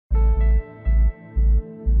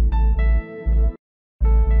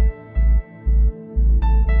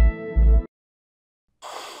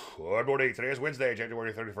Good morning. Today is Wednesday,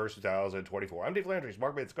 January 31st, 2024. I'm Dave Landry.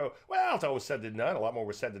 Markets go. Well, it's always said than done. A lot more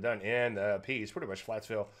was said than done in the piece. Pretty much flat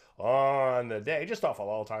fill on the day. Just off of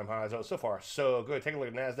all-time highs. Oh, so far, so good. Take a look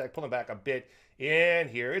at NASDAQ. Pulling back a bit in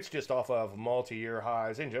here. It's just off of multi-year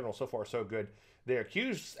highs. In general, so far, so good there.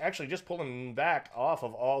 Q's actually just pulling back off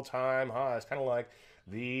of all-time highs. Kind of like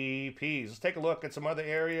the P's. Let's take a look at some other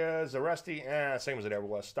areas. The Rusty, same as it ever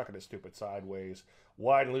was. Stuck in a stupid sideways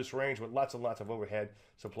wide and loose range with lots and lots of overhead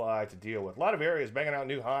supply to deal with. A lot of areas banging out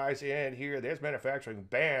new highs in here. There's manufacturing,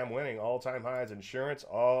 bam, winning all-time highs. Insurance,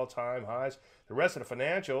 all-time highs. The rest of the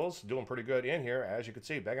financials doing pretty good in here, as you can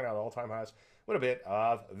see, banging out all-time highs with a bit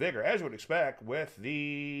of vigor, as you would expect with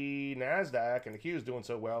the NASDAQ and the Q's doing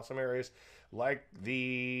so well. Some areas like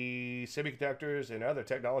the semiconductors and other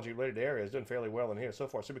technology-related areas doing fairly well in here. So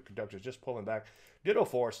far, semiconductors just pulling back. Ditto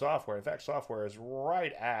for software. In fact, software is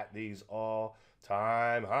right at these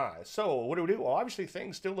all-time highs. So what do we do? Well, obviously,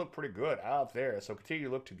 things still look pretty good out there, so continue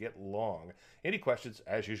to look to get long. Any questions,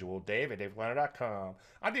 as usual, Dave at DaveLandry.com.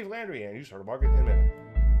 I'm Dave Landry, and you start a market in a minute.